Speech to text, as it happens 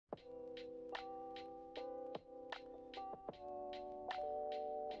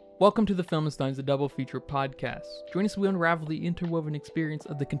Welcome to the Filmsteins, the Double Feature podcast. Join us as we unravel the interwoven experience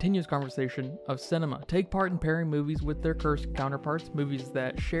of the continuous conversation of cinema. Take part in pairing movies with their cursed counterparts, movies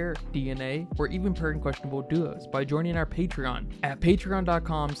that share DNA, or even pairing questionable duos by joining our Patreon at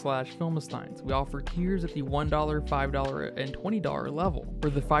patreon.com/Filmsteins. We offer tiers at the $1, $5, and $20 level.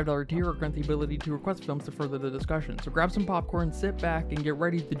 For the $5 tier, we grant the ability to request films to further the discussion. So grab some popcorn, sit back, and get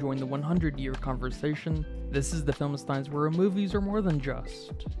ready to join the 100-year conversation. This is the Filmsteins, where movies are more than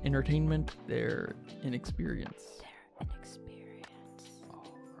just entertainment, they're an experience. They're an experience.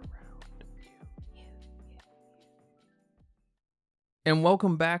 All around you. And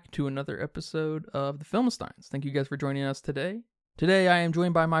welcome back to another episode of the Filmsteins. Thank you guys for joining us today. Today I am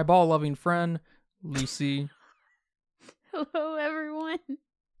joined by my ball-loving friend, Lucy. Hello, everyone.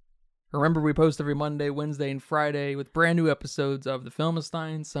 Remember, we post every Monday, Wednesday, and Friday with brand new episodes of the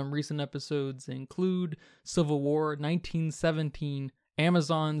Filmsteins. Some recent episodes include Civil War, 1917,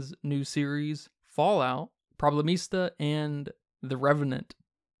 Amazon's new series, Fallout, Problemista, and The Revenant.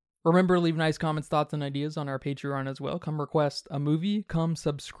 Remember to leave nice comments, thoughts, and ideas on our Patreon as well. Come request a movie. Come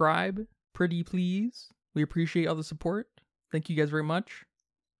subscribe. Pretty please. We appreciate all the support. Thank you guys very much.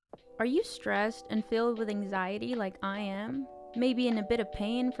 Are you stressed and filled with anxiety like I am? Maybe in a bit of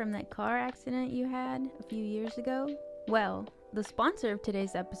pain from that car accident you had a few years ago? Well, the sponsor of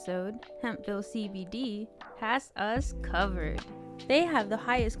today's episode, Hempville CBD, has us covered. They have the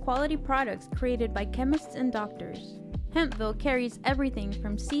highest quality products created by chemists and doctors. Hempville carries everything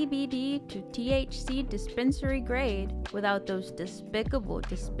from CBD to THC dispensary grade without those despicable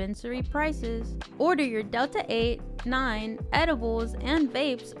dispensary prices. Order your Delta 8, 9 edibles and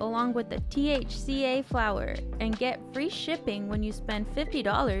vapes along with the THCA flower and get free shipping when you spend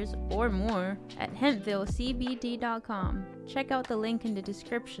 $50 or more at hempvillecbd.com. Check out the link in the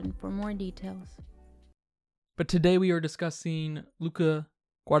description for more details. But today we are discussing Luca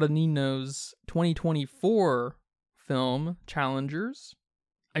Guadagnino's 2024 film, Challengers.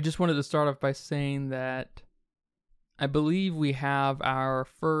 I just wanted to start off by saying that I believe we have our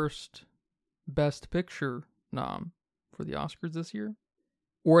first Best Picture nom for the Oscars this year.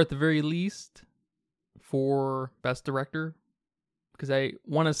 Or at the very least, for Best Director. Because I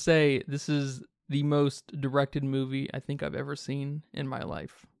want to say this is the most directed movie I think I've ever seen in my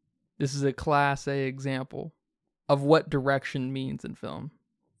life. This is a Class A example of what direction means in film.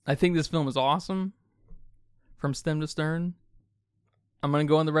 I think this film is awesome. From stem to stern. I'm going to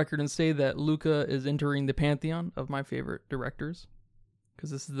go on the record and say that Luca is entering the pantheon of my favorite directors. Because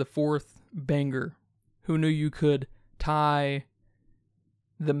this is the fourth banger. Who knew you could tie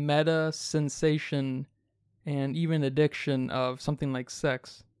the meta sensation and even addiction of something like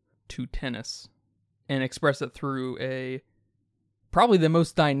sex to tennis and express it through probably the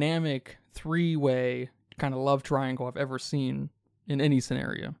most dynamic three-way kind of love triangle I've ever seen in any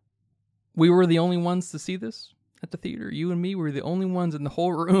scenario. We were the only ones to see this at the theater. You and me were the only ones in the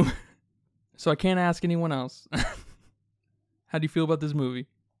whole room. So I can't ask anyone else. How do you feel about this movie?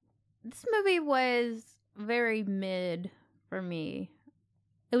 This movie was very mid for me.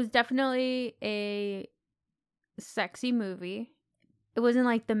 It was definitely a sexy movie. It wasn't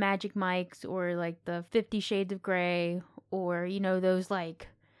like the Magic Mikes or like the 50 Shades of Grey or, you know, those like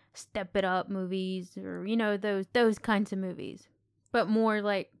Step It Up movies or, you know, those kinds of movies. But more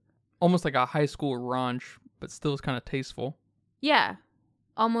like almost like a high school raunch, but still is kind of tasteful. Yeah.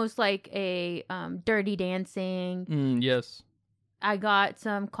 Almost like a Dirty Dancing. Yes. I got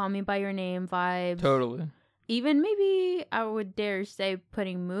some Call Me By Your Name vibes. Totally. Even maybe I would dare say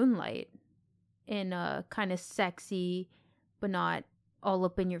putting Moonlight in a kind of sexy, but not all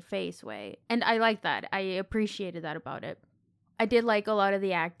up in your face way. And I like that. I appreciated that about it. I did like a lot of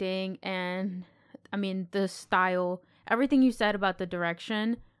the acting and, I mean, the style. Everything you said about the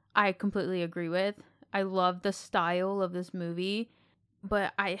direction, I completely agree with. I love the style of this movie,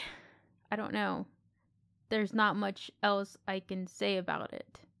 but I don't know. There's not much else I can say about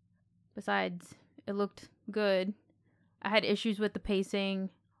it. Besides, it looked good. I had issues with the pacing.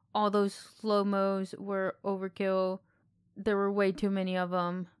 All those slow-mos were overkill. There were way too many of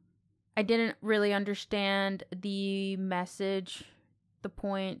them. I didn't really understand the message, the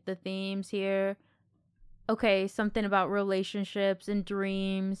point, the themes here. Okay, something about relationships and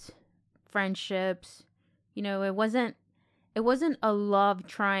dreams, friendships. You know, it wasn't a love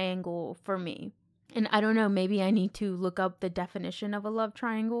triangle for me. And I don't know, maybe I need to look up the definition of a love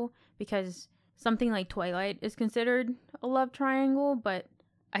triangle because something like Twilight is considered a love triangle, but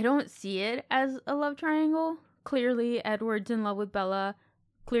I don't see it as a love triangle. Clearly, Edward's in love with Bella.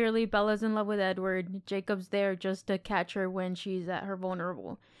 Clearly, Bella's in love with Edward. Jacob's there just to catch her when she's at her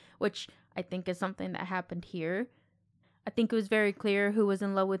vulnerable, which I think is something that happened here. I think it was very clear who was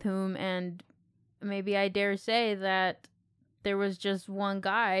in love with whom, and maybe I dare say that there was just one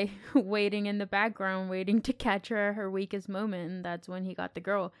guy waiting in the background, waiting to catch her at her weakest moment, and that's when he got the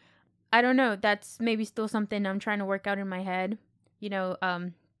girl. I don't know. That's maybe still something I'm trying to work out in my head. You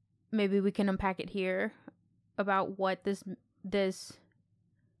know, maybe we can unpack it here about what this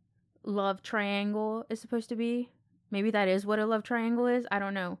love triangle is supposed to be. Maybe that is what a love triangle is. I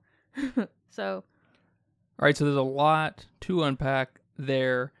don't know. So, All right, so there's a lot to unpack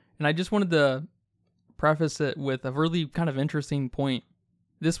there, and I just wanted to preface it with a really kind of interesting point.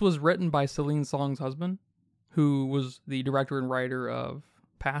 This was written by Celine Song's husband, who was the director and writer of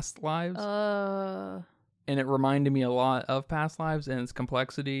Past Lives. And it reminded me a lot of Past Lives and its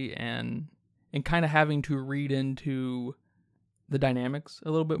complexity and kind of having to read into the dynamics a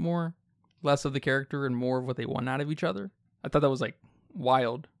little bit more, less of the character and more of what they want out of each other. I thought that was like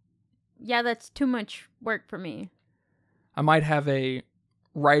wild. Yeah, that's too much work for me. I might have a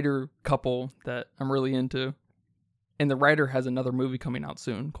writer couple that I'm really into, and the writer has another movie coming out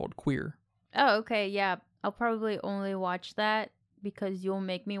soon called Queer. Oh, okay, yeah. I'll probably only watch that because you'll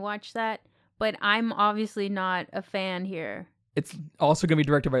make me watch that, but I'm obviously not a fan here. It's also going to be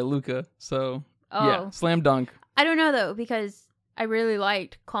directed by Luca, so yeah, slam dunk. I don't know though, because I really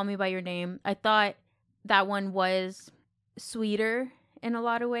liked Call Me By Your Name. I thought that one was sweeter in a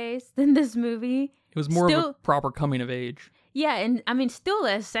lot of ways than this movie. It was more of a proper coming of age. Yeah, and I mean, still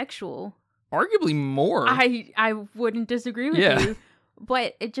less sexual. Arguably more. I wouldn't disagree with you.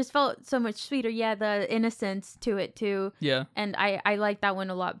 But it just felt so much sweeter. Yeah, the innocence to it too. Yeah. And I like that one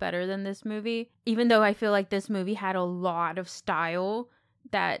a lot better than this movie. Even though I feel like this movie had a lot of style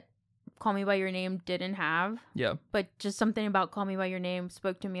that Call Me By Your Name didn't have. Yeah. But just something about Call Me By Your Name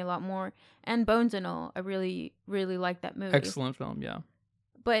spoke to me a lot more. And Bones and All, I really, really like that movie. Excellent film, yeah.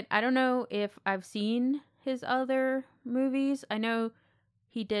 But I don't know if I've seen his other movies. I know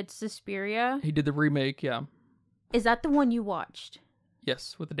he did Suspiria. He did the remake, yeah. Is that the one you watched?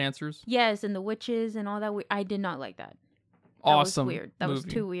 Yes, with the dancers. Yes, and the witches and all that. I did not like that. Awesome. Was weird. That movie.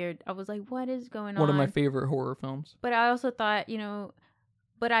 was too weird. I was like, what is going on? One of my favorite horror films. But I also thought,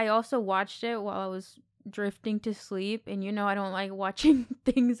 but I also watched it while I was drifting to sleep. And I don't like watching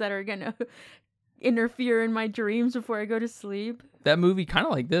things that are going to interfere in my dreams before I go to sleep. That movie, kind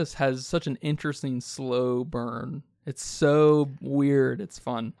of like this, has such an interesting slow burn. It's so weird. It's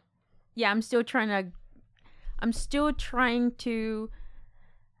fun. Yeah, I'm still trying to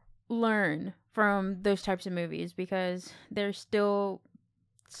learn from those types of movies because they're still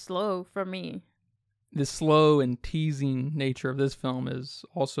slow for me. The slow and teasing nature of this film is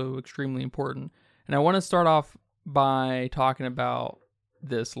also extremely important. And I want to start off by talking about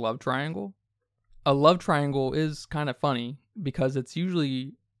this love triangle. A love triangle is kind of funny because it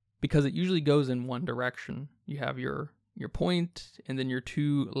usually goes in one direction. You have your point and then your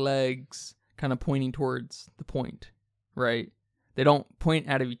two legs kind of pointing towards the point, right? They don't point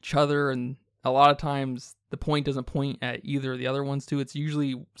at each other, and a lot of times the point doesn't point at either of the other ones too. It's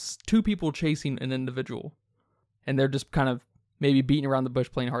usually two people chasing an individual, and they're just kind of maybe beating around the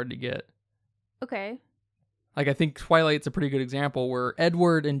bush playing hard to get. Okay. Like, I think Twilight's a pretty good example where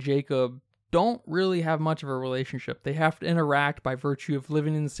Edward and Jacob don't really have much of a relationship. They have to interact by virtue of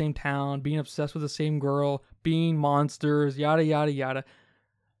living in the same town, being obsessed with the same girl, being monsters, yada, yada, yada.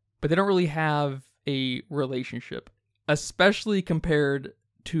 But they don't really have a relationship, especially compared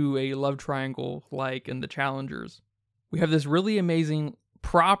to a love triangle like in The Challengers. We have this really amazing,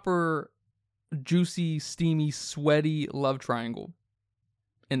 proper, juicy, steamy, sweaty love triangle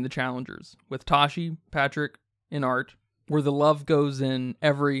in The Challengers with Tashi, Patrick, and Art, where the love goes in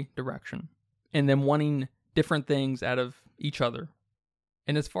every direction and them wanting different things out of each other.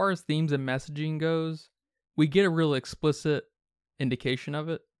 And as far as themes and messaging goes, we get a real explicit indication of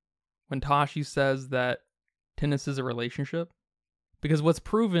it when Tashi says that tennis is a relationship. Because what's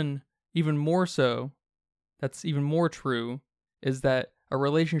proven even more so, that's even more true, is that a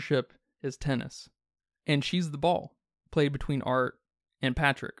relationship is tennis. And she's the ball, played between Art and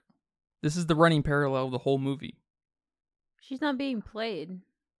Patrick. This is the running parallel of the whole movie. She's not being played.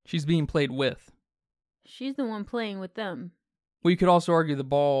 She's being played with. She's the one playing with them. Well, you could also argue the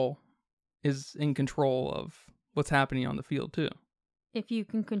ball is in control of what's happening on the field, too. If you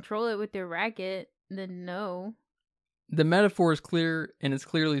can control it with your racket, then no. The metaphor is clear and it's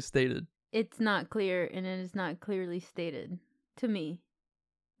clearly stated. It's not clear and it is not clearly stated to me.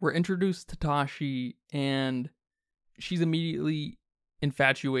 We're introduced to Tashi and she's immediately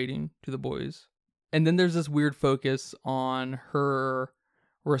infatuating to the boys. And then there's this weird focus on her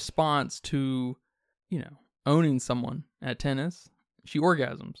response to, owning someone at tennis. She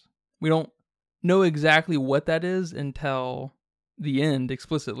orgasms. We don't know exactly what that is until the end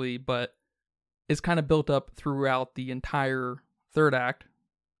explicitly, but it's kind of built up throughout the entire third act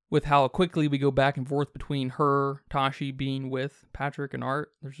with how quickly we go back and forth between her, Tashi, being with Patrick and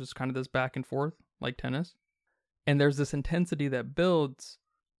Art. There's just kind of this back and forth like tennis. And there's this intensity that builds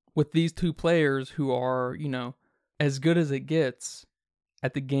with these two players who are, you know, as good as it gets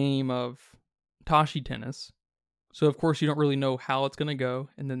at the game of Tashi tennis. So, of course, you don't really know how it's going to go.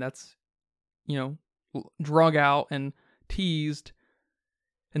 And then that's, you know, drug out and teased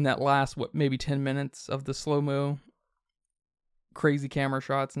in that last, maybe 10 minutes of the slow-mo, crazy camera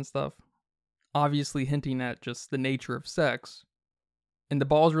shots and stuff. Obviously hinting at just the nature of sex. And the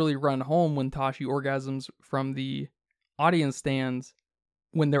balls really run home when Tashi orgasms from the audience stands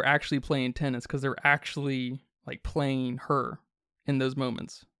when they're actually playing tennis, because they're actually like playing her in those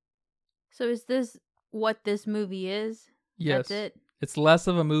moments. So is this what this movie is? Yes. That's it? It's less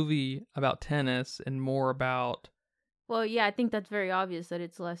of a movie about tennis and more about... Well, yeah, I think that's very obvious that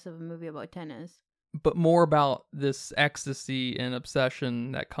it's less of a movie about tennis. But more about this ecstasy and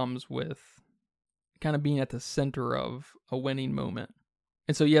obsession that comes with kind of being at the center of a winning moment.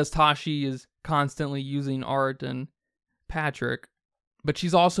 And so, yes, Tashi is constantly using Art and Patrick, but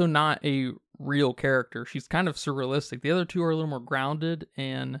she's also not a real character. She's kind of surrealistic. The other two are a little more grounded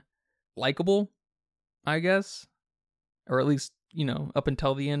and likable, I guess. Or at least, you know, up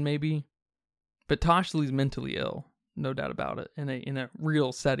until the end, maybe. But Tashi's mentally ill, no doubt about it, in a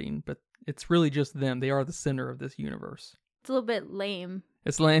real setting. But it's really just them. They are the center of this universe. It's a little bit lame.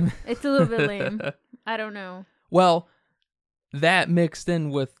 It's lame? It's a little bit lame. I don't know. Well, that mixed in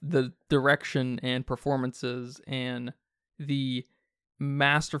with the direction and performances and the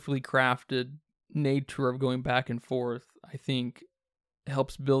masterfully crafted nature of going back and forth, I think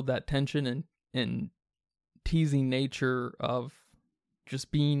helps build that tension and teasing nature of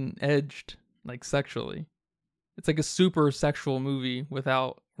just being edged, like sexually. It's like a super sexual movie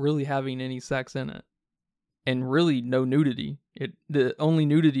without really having any sex in it. And really no nudity. The only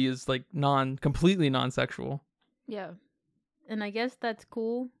nudity is like completely non-sexual. Yeah. And I guess that's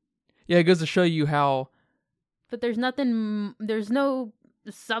cool. Yeah, it goes to show you how... But there's no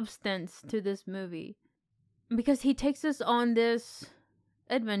substance to this movie. Because he takes us on this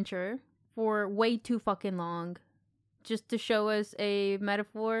adventure for way too fucking long. Just to show us a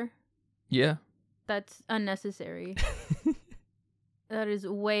metaphor. Yeah. That's unnecessary. That is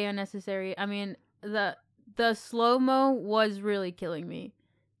way unnecessary. I mean, the slow-mo was really killing me.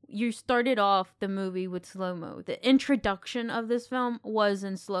 You started off the movie with slow-mo. The introduction of this film was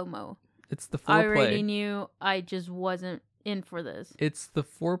in slow-mo. It's the foreplay. I already knew I just wasn't in for this. It's the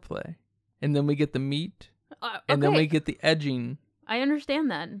foreplay. And then we get the meat. And then we get the edging. I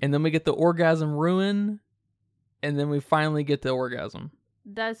understand that. And then we get the orgasm ruin. And then we finally get the orgasm.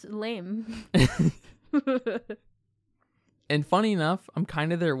 That's lame. And funny enough, I'm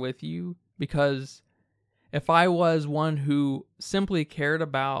kind of there with you, because if I was one who simply cared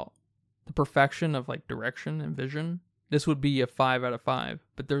about the perfection of like direction and vision, this would be a 5 out of 5.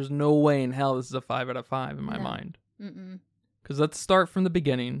 But there's no way in hell this is a 5 out of 5 in my mind. Because let's start from the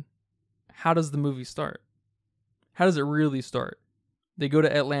beginning. How does the movie start? How does it really start? They go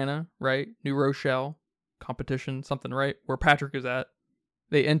to Atlanta, right? New Rochelle, competition, something, right? Where Patrick is at.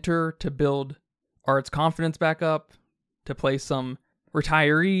 They enter to build Art's confidence back up, to play some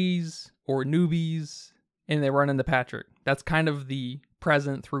retirees or newbies, and they run into Patrick. That's kind of the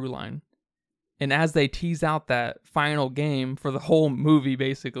present through line. And as they tease out that final game for the whole movie,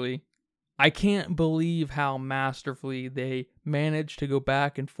 basically, I can't believe how masterfully they managed to go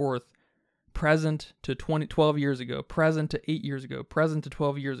back and forth. Present to 12 years ago, present to 8 years ago, present to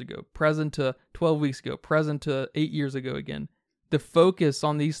 12 years ago, present to 12 weeks ago, present to 8 years ago again. The focus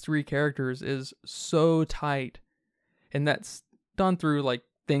on these three characters is so tight. And that's done through like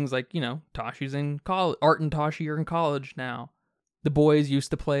things like, you know, Tashi's in college. Art and Tashi are in college now. The boys used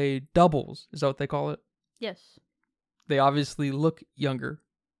to play doubles. Is that what they call it? Yes. They obviously look younger.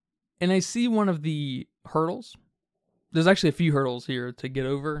 And I see one of the hurdles. There's actually a few hurdles here to get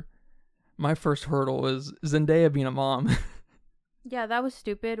over. My first hurdle is Zendaya being a mom. Yeah, that was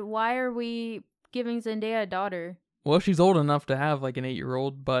stupid. Why are we giving Zendaya a daughter? Well, she's old enough to have like an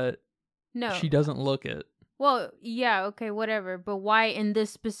 8-year-old, but no, she doesn't look it. Well, yeah, okay, whatever. But why in this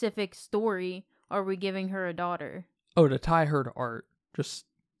specific story are we giving her a daughter? Oh, to tie her to Art. Just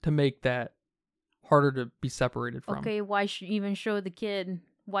to make that harder to be separated from. Okay, why even show the kid?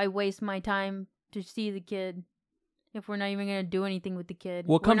 Why waste my time to see the kid if we're not even going to do anything with the kid?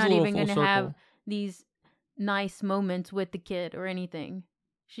 Well, we're not even going to have these nice moments with the kid or anything.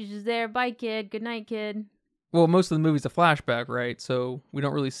 She's just there. Bye, kid. Good night, kid. well, most of the movie's a flashback, right? So we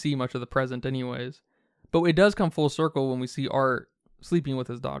don't really see much of the present anyways. But it does come full circle when we see Art sleeping with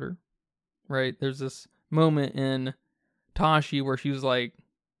his daughter, right? There's this moment in Tashi where she was like,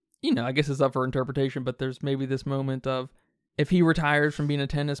 I guess it's up for interpretation, but there's maybe this moment of, if he retires from being a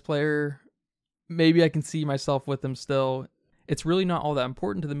tennis player, maybe I can see myself with him still. It's really not all that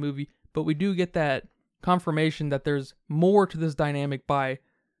important to the movie, but we do get that confirmation that there's more to this dynamic by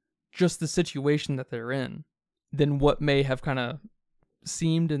just the situation that they're in than what may have kind of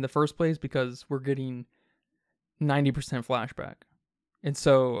seemed in the first place, because we're getting 90% flashback. And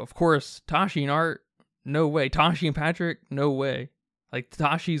so, of course, Tashi and Art, no way. Tashi and Patrick, no way. Like,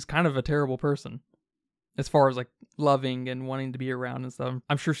 Tashi's kind of a terrible person as far as like loving and wanting to be around and stuff.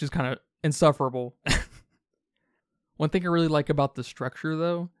 I'm sure she's kind of insufferable. One thing I really like about the structure,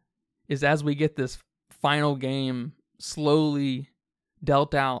 though, is as we get this final game slowly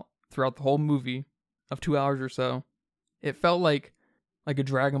dealt out throughout the whole movie of 2 hours or so, it felt like a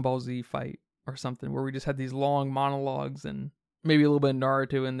Dragon Ball Z fight or something, where we just had these long monologues and maybe a little bit of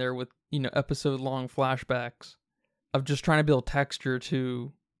Naruto in there with, episode-long flashbacks of just trying to build texture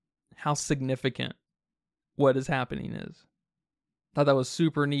to how significant what is happening is. Thought that was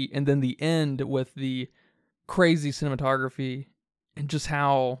super neat. And then the end with the crazy cinematography and just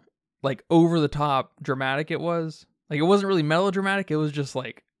how like over the top dramatic it was. Like, it wasn't really melodramatic. It was just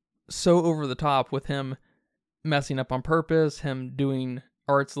like so over the top with him messing up on purpose, him doing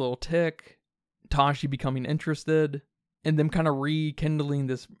Art's little tick, Tashi becoming interested, and them kind of rekindling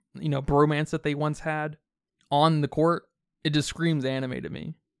this, bromance that they once had on the court. It just screams anime to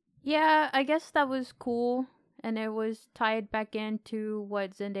me. Yeah, I guess that was cool. And it was tied back into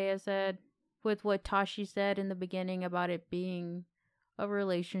what Zendaya said with what Tashi said in the beginning about it being a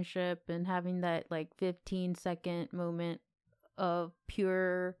relationship and having that like 15-second moment of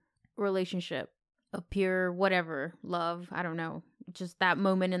pure relationship, of pure whatever, love, I don't know. Just that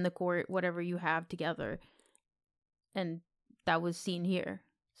moment in the court, whatever you have together. And that was seen here.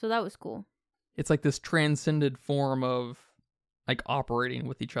 So that was cool. It's like this transcended form of like operating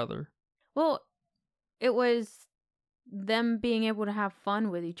with each other. Well, it was them being able to have fun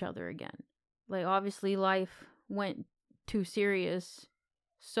with each other again. Like, obviously life went too serious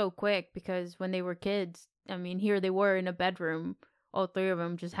so quick because when they were kids, I mean, here they were in a bedroom, all three of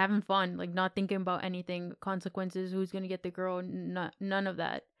them just having fun, like not thinking about anything, consequences, who's going to get the girl, none of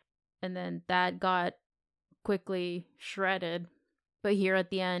that. And then that got quickly shredded. But here at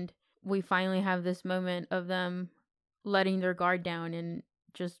the end, we finally have this moment of them letting their guard down and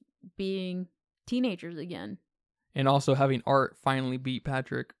just being teenagers again. And also having Art finally beat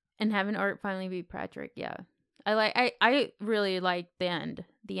Patrick. Yeah. I really liked the end.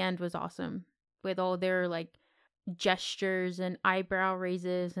 The end was awesome. With all their like gestures and eyebrow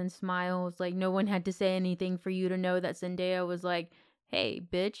raises and smiles. Like, no one had to say anything for you to know that Zendaya was like, hey,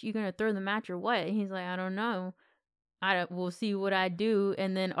 bitch, you gonna throw the match or what? And he's like, I don't know. We'll see what I do.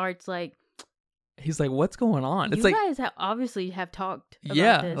 And then Art's like, he's like, what's going on? It's like, you guys obviously have talked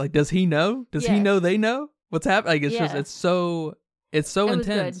about this. Like, does he know? Does he know they know? What's happening? Like, it's just, it's so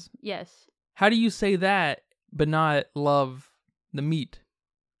intense. Good. Yes. How do you say that but not love the meat?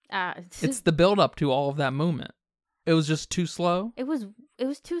 It's the build up to all of that moment. It was just too slow. It was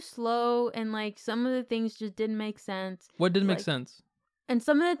too slow, and like some of the things just didn't make sense. What didn't make sense? And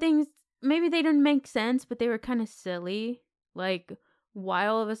some of the things, maybe they didn't make sense, but they were kind of silly. Like, why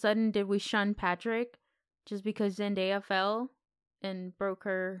all of a sudden did we shun Patrick just because Zendaya fell and broke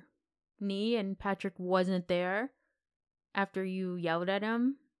her knee and Patrick wasn't there after you yelled at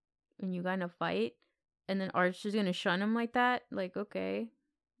him and you got in a fight, and then Art's just gonna shun him like that? Like, okay,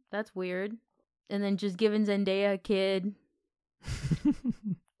 that's weird. And then just giving Zendaya a kid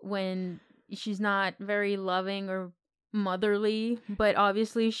when she's not very loving or motherly, but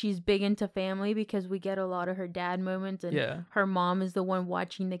obviously she's big into family because we get a lot of her dad moments, and her mom is the one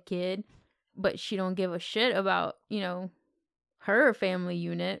watching the kid, but she don't give a shit about, her family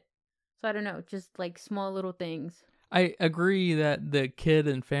unit. So I don't know, just like small little things. I agree that the kid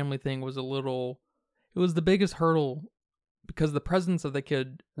and family thing was it was the biggest hurdle, because the presence of the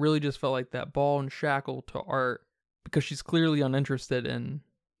kid really just felt like that ball and shackle to Art, because she's clearly uninterested in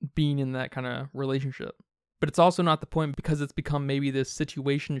being in that kind of relationship. But it's also not the point, because it's become maybe this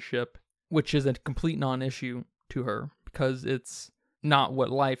situationship, which is a complete non-issue to her, because it's not what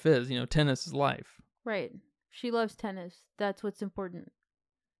life is. Tennis is life. Right. She loves tennis. That's what's important.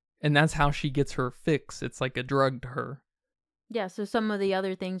 And that's how she gets her fix. It's like a drug to her. Yeah, so some of the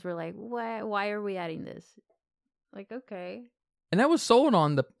other things were like, why are we adding this? Like, okay. And that was sold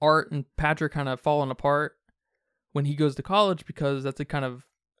on the Art and Patrick kind of falling apart when he goes to college, because that's a kind of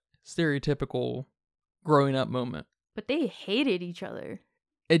stereotypical growing up moment. But they hated each other.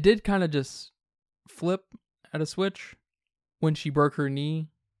 It did kind of just flip at a switch when she broke her knee.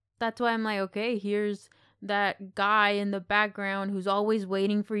 That's why I'm like, okay, here's that guy in the background who's always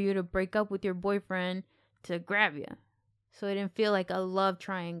waiting for you to break up with your boyfriend to grab you. So it didn't feel like a love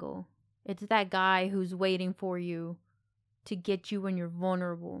triangle. It's that guy who's waiting for you to get you when you're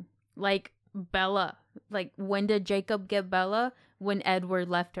vulnerable. Like Bella. Like, when did Jacob get Bella? When Edward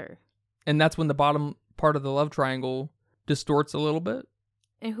left her. And that's when the bottom part of the love triangle distorts a little bit.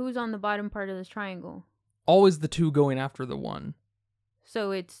 And who's on the bottom part of this triangle? Always the two going after the one.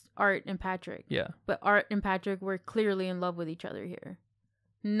 So it's Art and Patrick. Yeah. But Art and Patrick were clearly in love with each other here.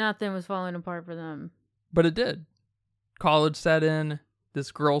 Nothing was falling apart for them. But it did. College set in.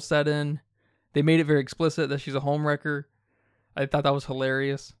 This girl set in. They made it very explicit that she's a homewrecker. I thought that was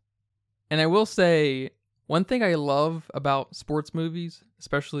hilarious. And I will say, one thing I love about sports movies,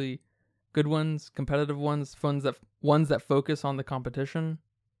 especially good ones, competitive ones that focus on the competition,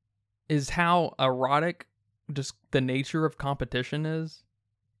 is how erotic just the nature of competition is,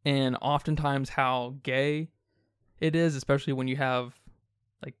 and oftentimes how gay it is, especially when you have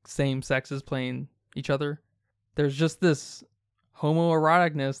like same sexes playing each other. There's just this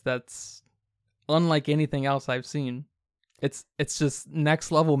homoeroticness that's unlike anything else I've seen. It's just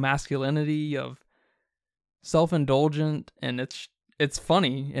next level masculinity of self-indulgent, and it's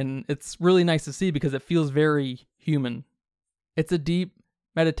funny, and it's really nice to see because it feels very human. It's a deep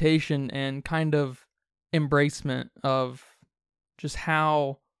meditation and kind of embracement of just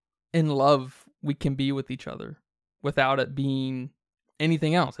how in love we can be with each other without it being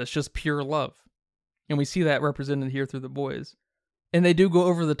anything else. It's just pure love. And we see that represented here through the boys. And they do go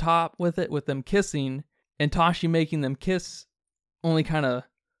over the top with it, with them kissing, and Tashi making them kiss only kind of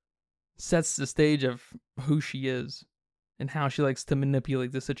sets the stage of who she is and how she likes to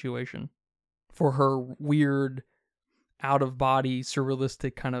manipulate the situation for her weird, out-of-body,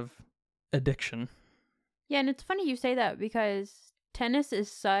 surrealistic kind of addiction. Yeah, and it's funny you say that because tennis is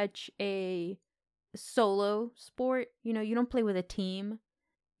such a solo sport. You know, you don't play with a team.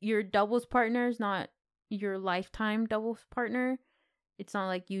 Your doubles partner is not your lifetime doubles partner. It's not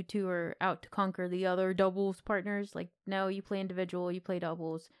like you two are out to conquer the other doubles partners. Like, no, you play individual, you play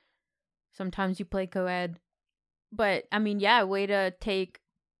doubles. Sometimes you play co-ed. But, I mean, yeah, way to take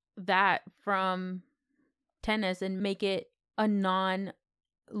that from tennis and make it a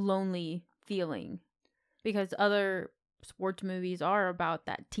non-lonely feeling. Because other sports movies are about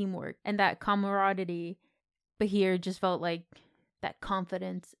that teamwork and that camaraderie. But here it just felt like that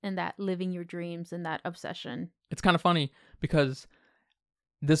confidence and that living your dreams and that obsession. It's kind of funny because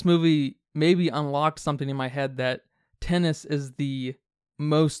this movie maybe unlocked something in my head that tennis is the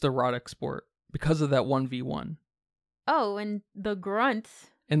most erotic sport because of that 1v1. Oh, and the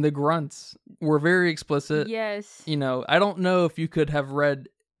grunts. And the grunts were very explicit. Yes. You know, I don't know if you could have read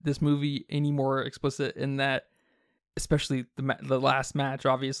this movie any more explicit in that, especially the last match.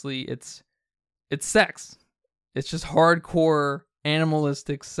 Obviously, it's sex. It's just hardcore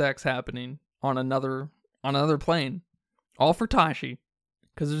animalistic sex happening on another plane, all for Tashi.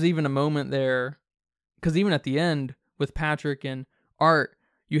 Because there's even a moment there, because even at the end with Patrick and Art,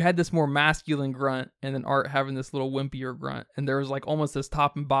 you had this more masculine grunt, and then Art having this little wimpier grunt, and there was like almost this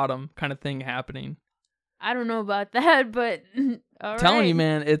top and bottom kind of thing happening. I don't know about that, but all Telling right. you,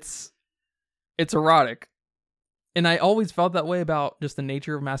 man, it's erotic. And I always felt that way about just the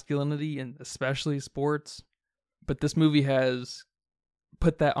nature of masculinity, and especially sports. But this movie has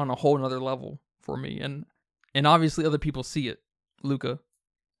put that on a whole nother level for me, and obviously other people see it. Luca.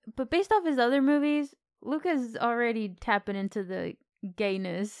 But based off his other movies, Luca's already tapping into the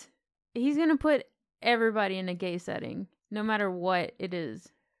gayness. He's gonna put everybody in a gay setting, no matter what it is.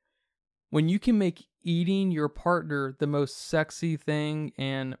 When you can make eating your partner the most sexy thing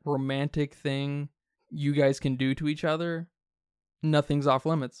and romantic thing you guys can do to each other, nothing's off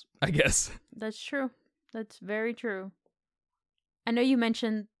limits, I guess. That's true. That's very true. I know you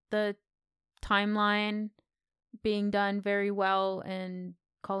mentioned the timeline being done very well and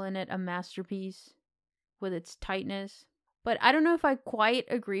calling it a masterpiece with its tightness. But I don't know if I quite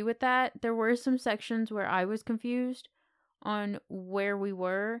agree with that. There were some sections where I was confused on where we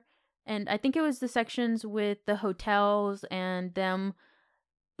were. And I think it was the sections with the hotels and them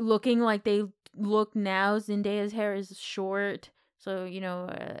looking like they look now. Zendaya's hair is short. So, you know,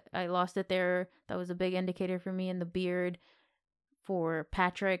 I lost it there. That was a big indicator for me. And the beard for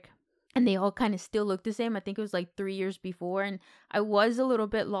Patrick. And they all kind of still look the same. I think it was like 3 years before. And I was a little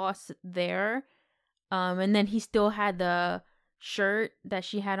bit lost there. And then he still had the shirt that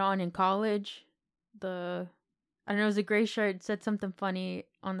she had on in college. I don't know, it was a gray shirt. It said something funny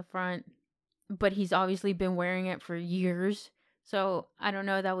on the front. but he's obviously been wearing it for years. So I don't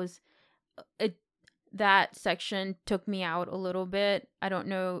know, that section took me out a little bit. I don't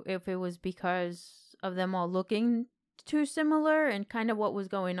know if it was because of them all looking too similar and kind of what was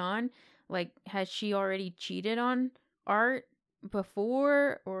going on. Like, had she already cheated on Art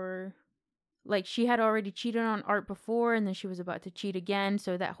before, or like she had already cheated on Art before and then she was about to cheat again,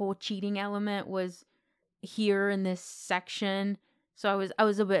 so that whole cheating element was here in this section. So I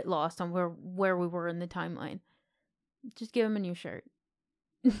was a bit lost on where we were in the timeline. Just give him a new shirt.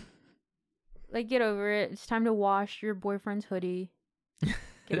 Like, get over it. It's time to wash your boyfriend's hoodie.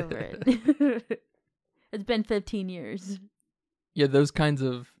 Get over it. It's been 15 years. Yeah, those kinds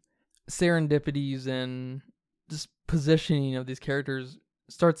of serendipities and just positioning of these characters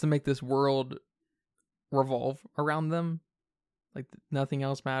starts to make this world revolve around them. Like, nothing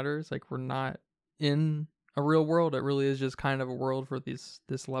else matters. Like, we're not in a real world. It really is just kind of a world for this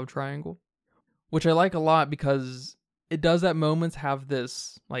love triangle, which I like a lot because it does at moments have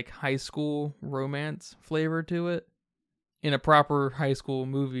this like high school romance flavor to it. In a proper high school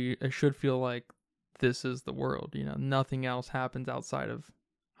movie, it should feel like this is the world, you know, nothing else happens outside of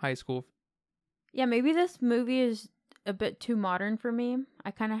high school. Yeah, maybe this movie is a bit too modern for me.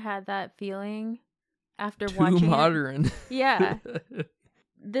 I kind of had that feeling after watching it. Too modern. Yeah.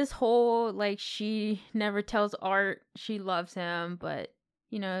 This whole, like, she never tells Art she loves him, but,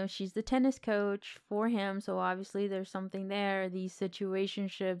 you know, she's the tennis coach for him, so obviously there's something there. These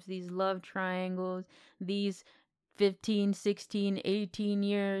situationships, these love triangles, these 15, 16, 18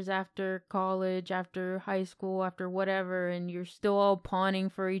 years after college, after high school, after whatever, and you're still all pawning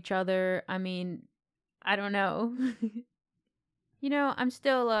for each other. I mean, I don't know. You know, I'm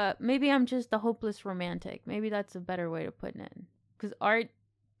still, maybe I'm just a hopeless romantic. Maybe that's a better way to put it. Because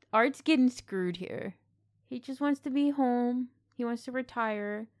Art's getting screwed here. He just wants to be home. He wants to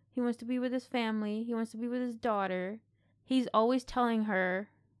retire. He wants to be with his family. He wants to be with his daughter. He's always telling her,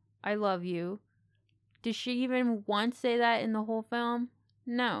 I love you. Does she even once say that in the whole film?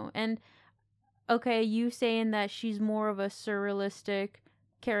 No. And, okay, you saying that she's more of a surrealistic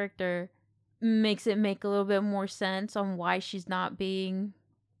character makes it make a little bit more sense on why she's not being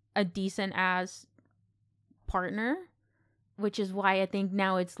a decent ass partner. Which is why I think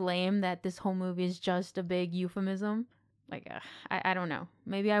now it's lame that this whole movie is just a big euphemism. Like, I don't know.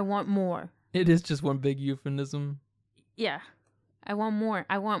 Maybe I want more. It is just one big euphemism. Yeah. I want more.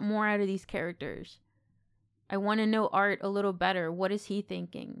 I want more out of these characters. I want to know Art a little better. What is he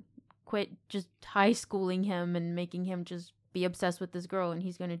thinking? Quit just high schooling him and making him just be obsessed with this girl and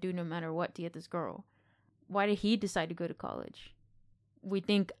he's going to do no matter what to get this girl. Why did he decide to go to college? We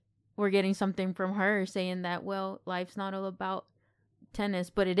think we're getting something from her saying that, well, life's not all about tennis,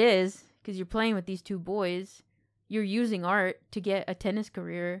 but it is, because you're playing with these two boys. You're using Art to get a tennis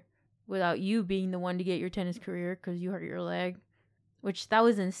career without you being the one to get your tennis career because you hurt your leg, which that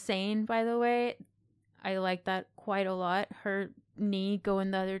was insane, by the way. I like that quite a lot. Her knee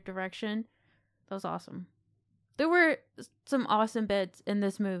going the other direction. That was awesome. There were some awesome bits in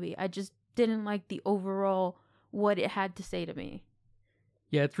this movie. I just didn't like the overall what it had to say to me.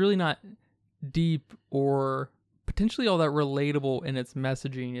 Yeah, it's really not deep or potentially all that relatable in its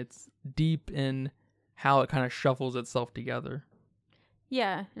messaging. It's deep in how it kind of shuffles itself together.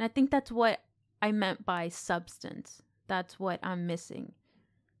 Yeah, and I think that's what I meant by substance. That's what I'm missing.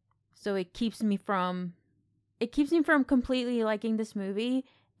 So it keeps me from completely liking this movie.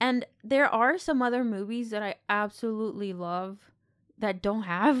 And there are some other movies that I absolutely love that don't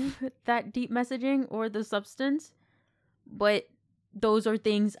have that deep messaging or the substance, but those are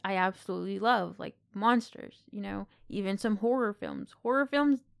things I absolutely love, like monsters, you know, even some horror films. Horror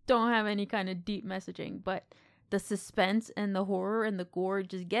films don't have any kind of deep messaging, but the suspense and the horror and the gore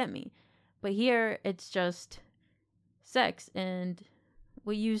just get me. But here, it's just sex and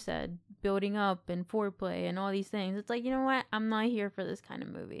what you said, building up and foreplay and all these things. It's like, you know what? I'm not here for this kind of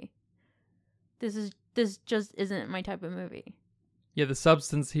movie. This just isn't my type of movie. Yeah, the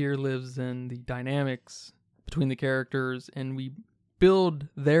substance here lives in the dynamics between the characters, and we build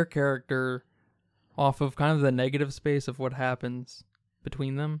their character off of kind of the negative space of what happens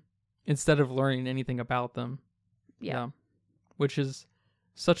between them instead of learning anything about them. Yeah. Which is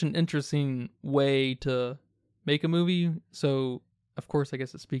such an interesting way to make a movie. So, of course, I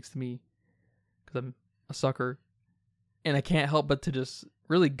guess it speaks to me because I'm a sucker. And I can't help but to just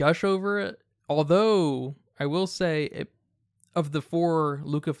really gush over it. Although, I will say, of the 4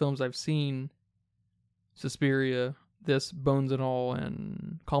 Luca films I've seen, Suspiria, this, Bones and All,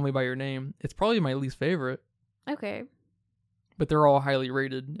 and Call Me By Your Name, it's probably my least favorite. Okay. But they're all highly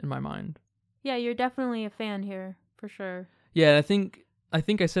rated in my mind. Yeah, you're definitely a fan here, for sure. Yeah, I think I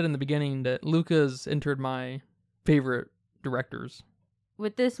think I said in the beginning that Luca's entered my favorite directors.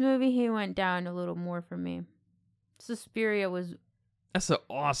 With this movie, he went down a little more for me. Suspiria was... That's an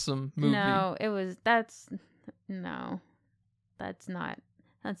awesome movie. No, it was... No. That's not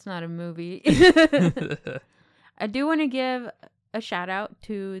a movie. I do want to give a shout out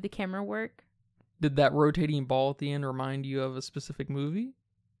to the camera work. Did that rotating ball at the end remind you of a specific movie?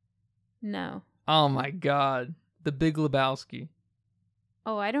 No. Oh my god. The Big Lebowski.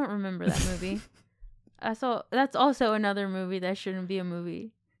 Oh, I don't remember that movie. That's also another movie that shouldn't be a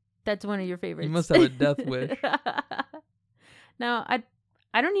movie. That's one of your favorites. You must have a death wish. No,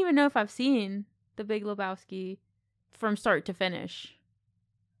 I don't even know if I've seen The Big Lebowski from start to finish.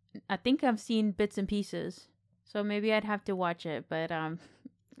 I think I've seen bits and pieces. So maybe I'd have to watch it, but I'm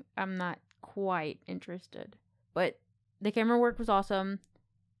not quite interested. But the camera work was awesome.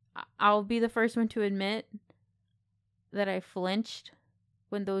 I'll be the first one to admit that I flinched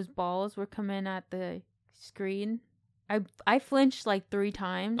when those balls were coming at the screen. I flinched like 3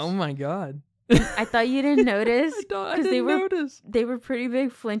 times. Oh my god. I thought you didn't notice. I didn't notice. They were pretty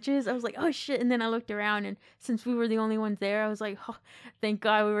big flinches. I was like, oh shit. And then I looked around, and since we were the only ones there, I was like, oh, thank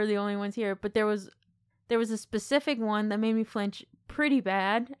God we were the only ones here. But there was a specific one that made me flinch pretty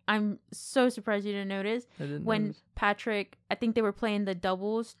bad. I'm so surprised you didn't notice. I didn't when notice. Patrick, I think they were playing the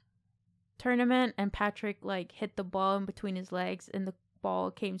doubles tournament, and Patrick like hit the ball in between his legs, and the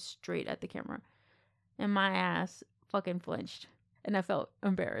ball came straight at the camera, and my ass fucking flinched, and I felt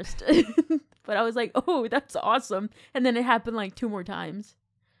embarrassed. But I was like, oh, that's awesome. And then it happened like 2 more times.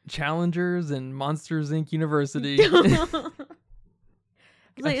 Challengers and Monsters Inc. University. I was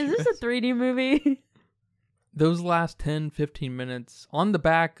like, is this a 3D movie? Those last 10, 15 minutes on the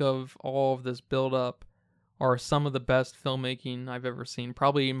back of all of this build-up are some of the best filmmaking I've ever seen.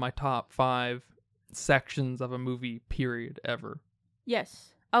 Probably in my top 5 sections of a movie, period, ever.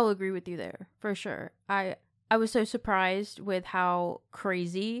 Yes, I'll agree with you there, for sure. I was so surprised with how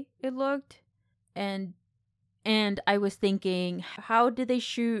crazy it looked. And I was thinking, how did they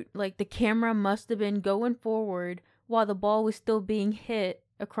shoot? Like, the camera must have been going forward while the ball was still being hit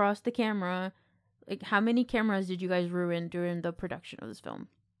across the camera. Like, how many cameras did you guys ruin during the production of this film?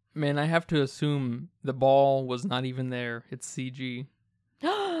 Man, I have to assume the ball was not even there. It's CG.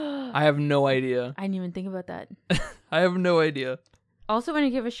 I have no idea. I didn't even think about that. I have no idea. Also want to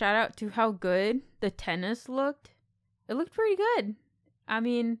give a shout out to how good the tennis looked. It looked pretty good. I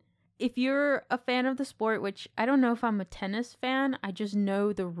mean, if you're a fan of the sport, which I don't know if I'm a tennis fan, I just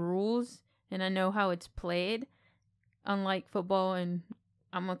know the rules and I know how it's played. Unlike football, and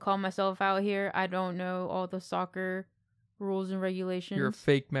I'm going to call myself out here, I don't know all the soccer rules and regulations. You're a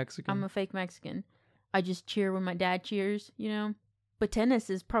fake Mexican. I'm a fake Mexican. I just cheer when my dad cheers, you know? But tennis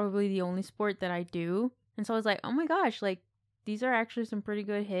is probably the only sport that I do. And so I was like, oh my gosh, like, these are actually some pretty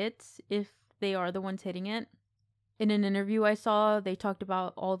good hits if they are the ones hitting it. In an interview I saw, they talked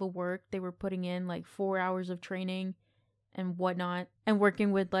about all the work they were putting in, like 4 hours of training and whatnot, and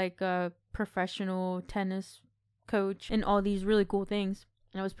working with like a professional tennis coach and all these really cool things.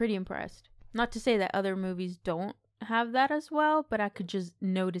 And I was pretty impressed. Not to say that other movies don't have that as well, but I could just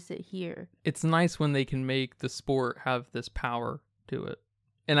notice it here. It's nice when they can make the sport have this power to it.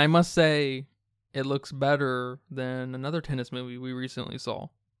 And I must say, it looks better than another tennis movie we recently saw.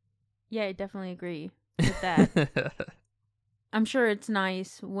 Yeah, I definitely agree with that. I'm sure it's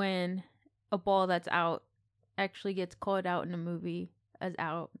nice when a ball that's out actually gets called out in a movie as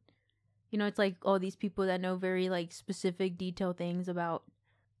out. You know, it's like all these people that know very like specific detail things about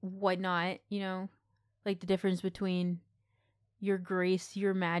whatnot, you know, like the difference between your grace,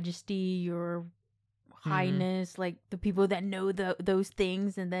 your majesty, your highness, like the people that know those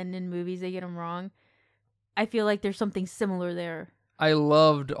things, and then in movies they get them wrong. I feel like there's something similar there. I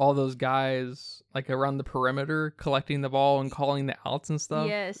loved all those guys like around the perimeter collecting the ball and calling the outs and stuff.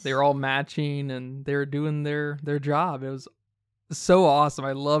 Yes. They were all matching and they were doing their job. It was so awesome.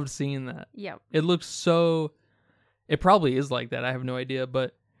 I loved seeing that. Yeah. It looked so... It probably is like that. I have no idea,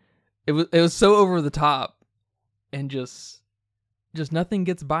 but it was so over the top and just nothing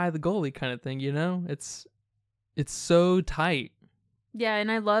gets by the goalie kind of thing, you know? It's so tight. Yeah,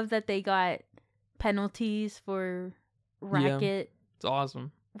 and I love that they got penalties for racket. Yeah, it's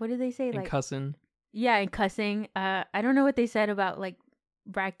awesome. What did they say? And like cussing. Yeah, and cussing. I don't know what they said about like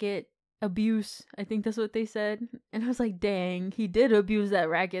racket abuse. I think that's what they said. And I was like, dang, he did abuse that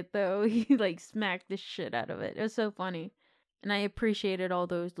racket though. He like smacked the shit out of it. It was so funny. And I appreciated all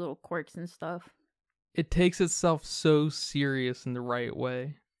those little quirks and stuff. It takes itself so serious in the right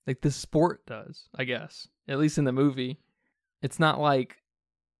way. Like the sport does, I guess. At least in the movie. It's not like,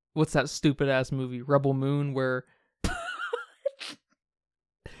 what's that stupid ass movie, Rebel Moon, where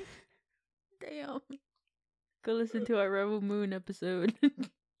Go listen to our Rebel Moon episode.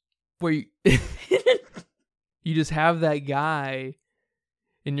 Where you just have that guy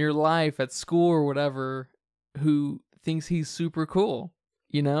in your life at school or whatever who thinks he's super cool,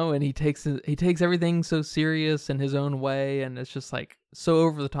 you know, and he takes everything so serious in his own way, and it's just like so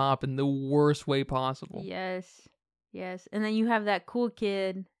over the top in the worst way possible. Yes. And then you have that cool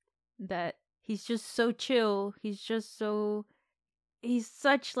kid that he's just so chill. He's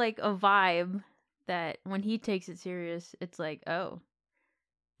such like a vibe that when he takes it serious, it's like, oh,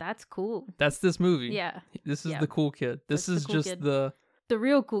 that's cool. That's this movie. Yeah. This is the cool kid. This is cool just kid. the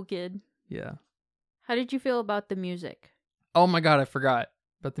real cool kid. Yeah. How did you feel about the music? Oh my god, I forgot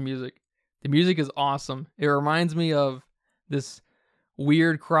about the music. The music is awesome. It reminds me of this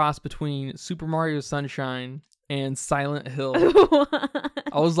weird cross between Super Mario Sunshine and Silent Hill.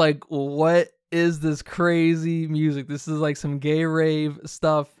 I was like, what is this crazy music? This is like some gay rave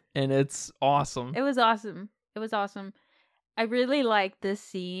stuff, and it's awesome. It was awesome. I really like this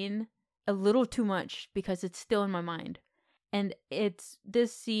scene a little too much because it's still in my mind. And it's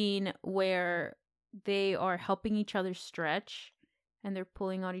this scene where they are helping each other stretch and they're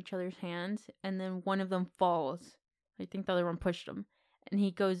pulling out each other's hands, and then one of them falls. I think the other one pushed him, and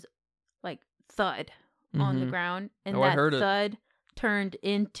he goes like thud on the ground, and that thud turned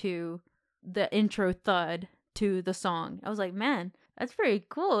into the intro thud to the song. I was like, man, that's pretty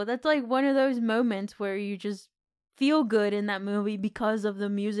cool. That's like one of those moments where you just feel good in that movie because of the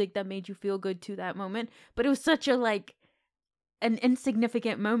music that made you feel good to that moment. But it was such a like an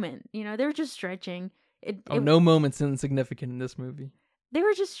insignificant moment, you know. They were just stretching. No moment's insignificant in this movie. They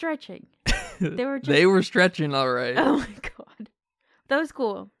were just stretching. They were stretching, all right. Oh my god, that was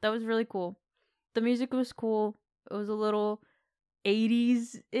cool. That was really cool. The music was cool. It was a little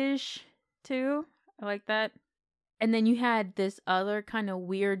 80s-ish too. I like that. And then you had this other kind of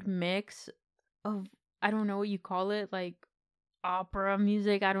weird mix of, I don't know what you call it, like opera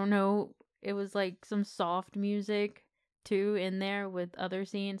music. I don't know. It was like some soft music too in there with other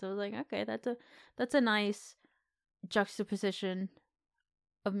scenes. I was like, okay, that's a nice juxtaposition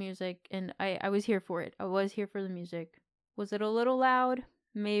of music, and I was here for it. I was here for the music. Was it a little loud?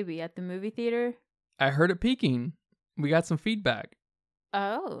 Maybe at the movie theater. I heard it peaking. We got some feedback.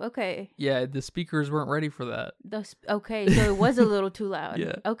 Oh, okay. Yeah, the speakers weren't ready for that. Okay, so it was a little too loud.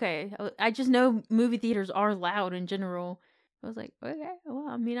 Yeah. Okay. I just know movie theaters are loud in general. I was like, okay, well,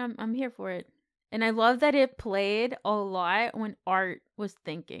 I mean, I'm here for it. And I love that it played a lot when Art was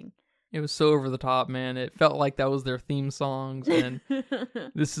thinking. It was so over the top, man. It felt like that was their theme songs, and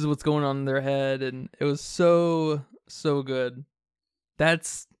this is what's going on in their head, and it was so good.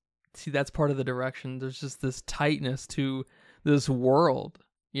 That's part of the direction. There's just this tightness to this world.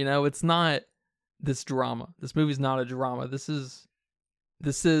 You know, it's not this drama. This movie's not a drama. This is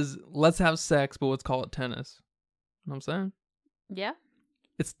let's have sex, but let's call it tennis. You know what I'm saying? Yeah.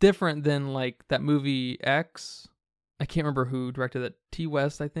 It's different than like that movie X. I can't remember who directed that. T.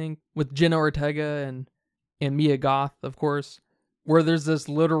 West, I think, with Jenna Ortega and Mia Goth, of course, where there's this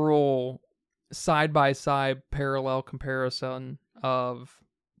literal side-by-side parallel comparison of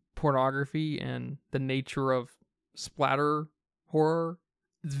pornography and the nature of splatter horror.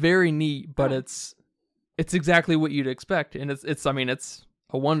 It's very neat, but it's exactly what you'd expect, and it's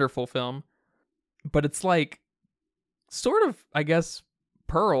a wonderful film, but it's like sort of, I guess,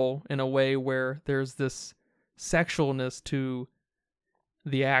 Pearl in a way where there's this sexualness to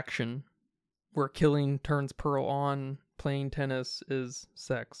the action, where killing turns Pearl on, playing tennis is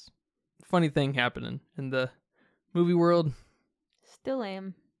sex. Funny thing happening in the movie world. Still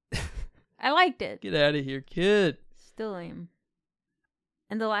am. I liked it. Get out of here, kid. Still am.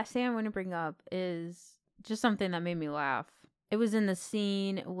 And the last thing I want to bring up is just something that made me laugh. It was in the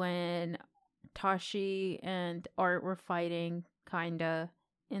scene when Tashi and Art were fighting, kinda,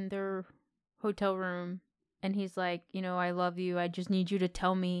 in their hotel room. And he's like, you know, I love you. I just need you to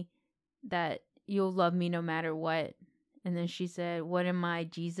tell me that you'll love me no matter what. And then she said, what am I,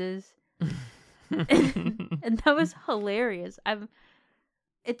 Jesus? And that was hilarious.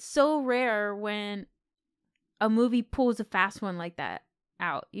 It's so rare when a movie pulls a fast one like that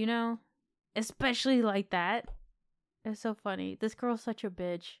out, you know? Especially like that. It's so funny. This girl's such a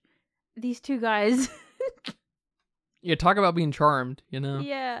bitch. These two guys. Yeah, talk about being charmed, you know?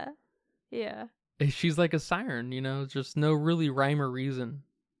 Yeah. She's like a siren, you know? Just no really rhyme or reason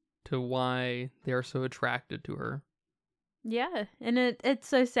to why they are so attracted to her. Yeah, and it's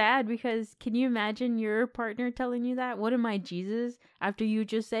so sad because can you imagine your partner telling you that? What am I, Jesus? After you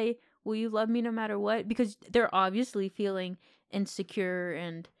just say, will you love me no matter what? Because they're obviously feeling insecure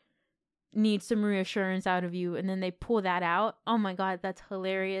and need some reassurance out of you, and then they pull that out. Oh my god, that's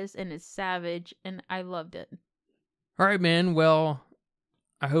hilarious, and it's savage, and I loved it. All right, man. Well,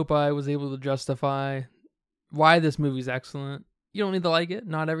 I hope I was able to justify why this movie's excellent. You don't need to like it.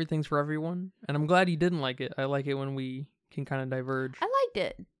 Not everything's for everyone. And I'm glad you didn't like it. I like it when we can kind of diverge. I liked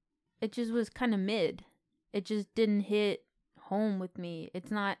it. It just was kind of mid. It just didn't hit home with me.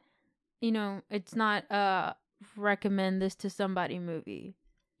 It's not, it's not recommend this to somebody movie.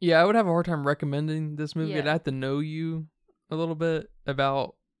 Yeah, I would have a hard time recommending this movie. Yeah. I'd have to know you a little bit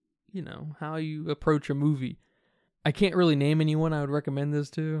about, how you approach a movie. I can't really name anyone I would recommend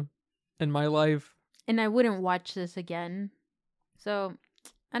this to in my life. And I wouldn't watch this again. So,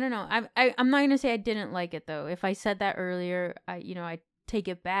 I don't know. I'm not going to say I didn't like it, though. If I said that earlier, I take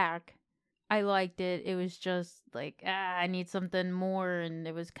it back. I liked it. It was just like, I need something more, and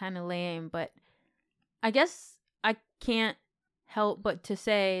it was kind of lame. But I guess I can't help but to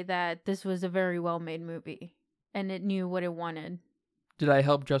say that this was a very well-made movie, and it knew what it wanted. Did I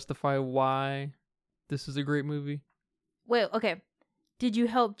help justify why this is a great movie? Wait, okay. Did you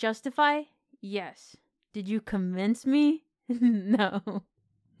help justify? Yes. Did you convince me? No. All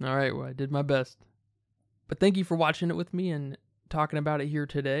right, well, I did my best. But thank you for watching it with me and talking about it here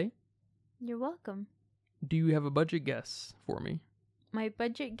today. You're welcome. Do you have a budget guess for me? My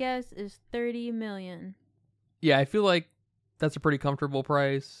budget guess is $30 million. Yeah, I feel like that's a pretty comfortable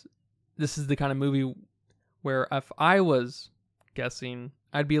price. This is the kind of movie where if I was guessing,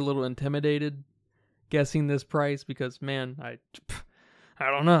 I'd be a little intimidated guessing this price because, man, I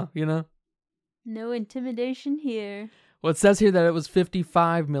don't know, No intimidation here. Well, it says here that it was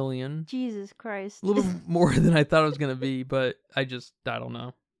 $55 million. Jesus Christ. A little bit more than I thought it was going to be, but I don't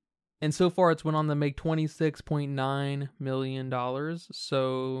know. And so far, it's went on to make $26.9 million.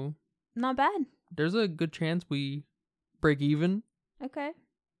 So not bad. There's a good chance we break even. Okay.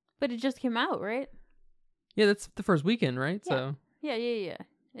 But it just came out, right? Yeah, that's the first weekend, right? Yeah. So Yeah.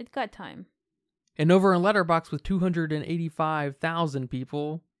 It got time. And over in Letterboxd with 285,000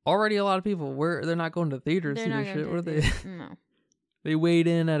 people. Already a lot of people. They're not going to theaters to see this shit. What are they? No. They weighed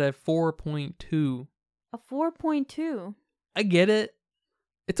in at a 4.2. A 4.2. I get it.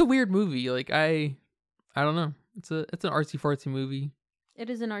 It's a weird movie. Like I don't know. It's an artsy fartsy movie. It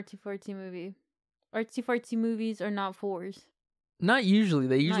is an artsy fartsy movie. Artsy fartsy movies are not 4s. Not usually.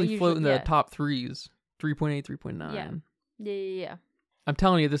 They usually float in the yeah. top 3s. 3.8, 3.9. Yeah. I'm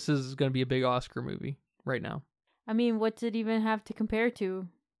telling you, this is going to be a big Oscar movie right now. I mean, what's it even have to compare to?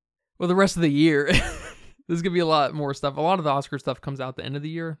 Well, the rest of the year. There's going to be a lot more stuff. A lot of the Oscar stuff comes out at the end of the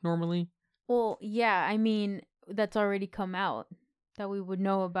year normally. Well, yeah. I mean, that's already come out that we would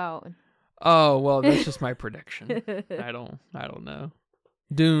know about. Oh, well, that's just my prediction. I don't know.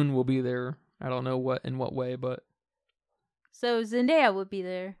 Dune will be there. I don't know in what way, but so Zendaya would be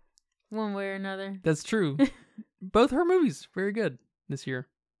there one way or another. That's true. Both her movies very good this year.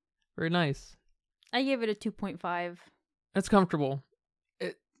 Very nice. I gave it a 2.5. That's comfortable.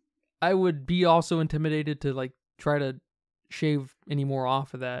 I would be also intimidated to try to shave any more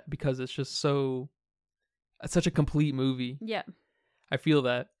off of that because it's just it's such a complete movie. Yeah. I feel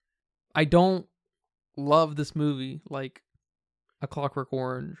that. I don't love this movie like A Clockwork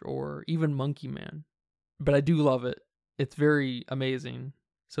Orange or even Monkey Man, but I do love it. It's very amazing.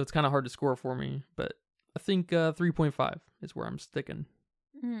 So it's kind of hard to score for me, but I think 3.5 is where I'm sticking.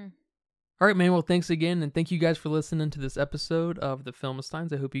 Mm. All right, man. Well, thanks again, and thank you guys for listening to this episode of The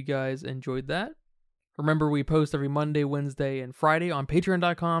Filmistines. I hope you guys enjoyed that. Remember, we post every Monday, Wednesday, and Friday on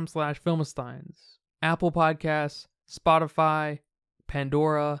patreon.com/Filmistines, Apple Podcasts, Spotify,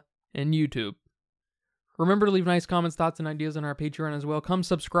 Pandora, and YouTube. Remember to leave nice comments, thoughts, and ideas on our Patreon as well. Come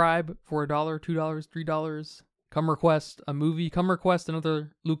subscribe for $1, $2, $3. Come request a movie. Come request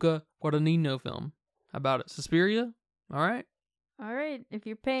another Luca Guadagnino film. How about it? Suspiria? All right. All right, if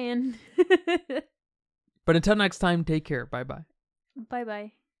you're paying. But until next time, take care. Bye-bye.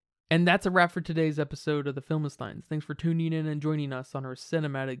 Bye-bye. And that's a wrap for today's episode of The Filmistines. Thanks for tuning in and joining us on our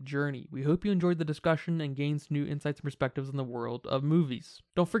cinematic journey. We hope you enjoyed the discussion and gained some new insights and perspectives on the world of movies.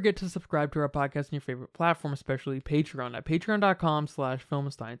 Don't forget to subscribe to our podcast on your favorite platform, especially Patreon, at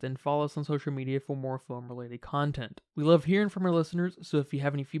patreon.com/Filmistines, and follow us on social media for more film-related content. We love hearing from our listeners, so if you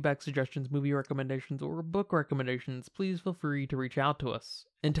have any feedback, suggestions, movie recommendations, or book recommendations, please feel free to reach out to us.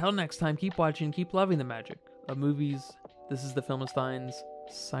 Until next time, keep watching, keep loving the magic of movies. This is The Filmistines,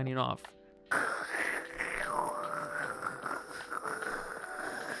 signing off.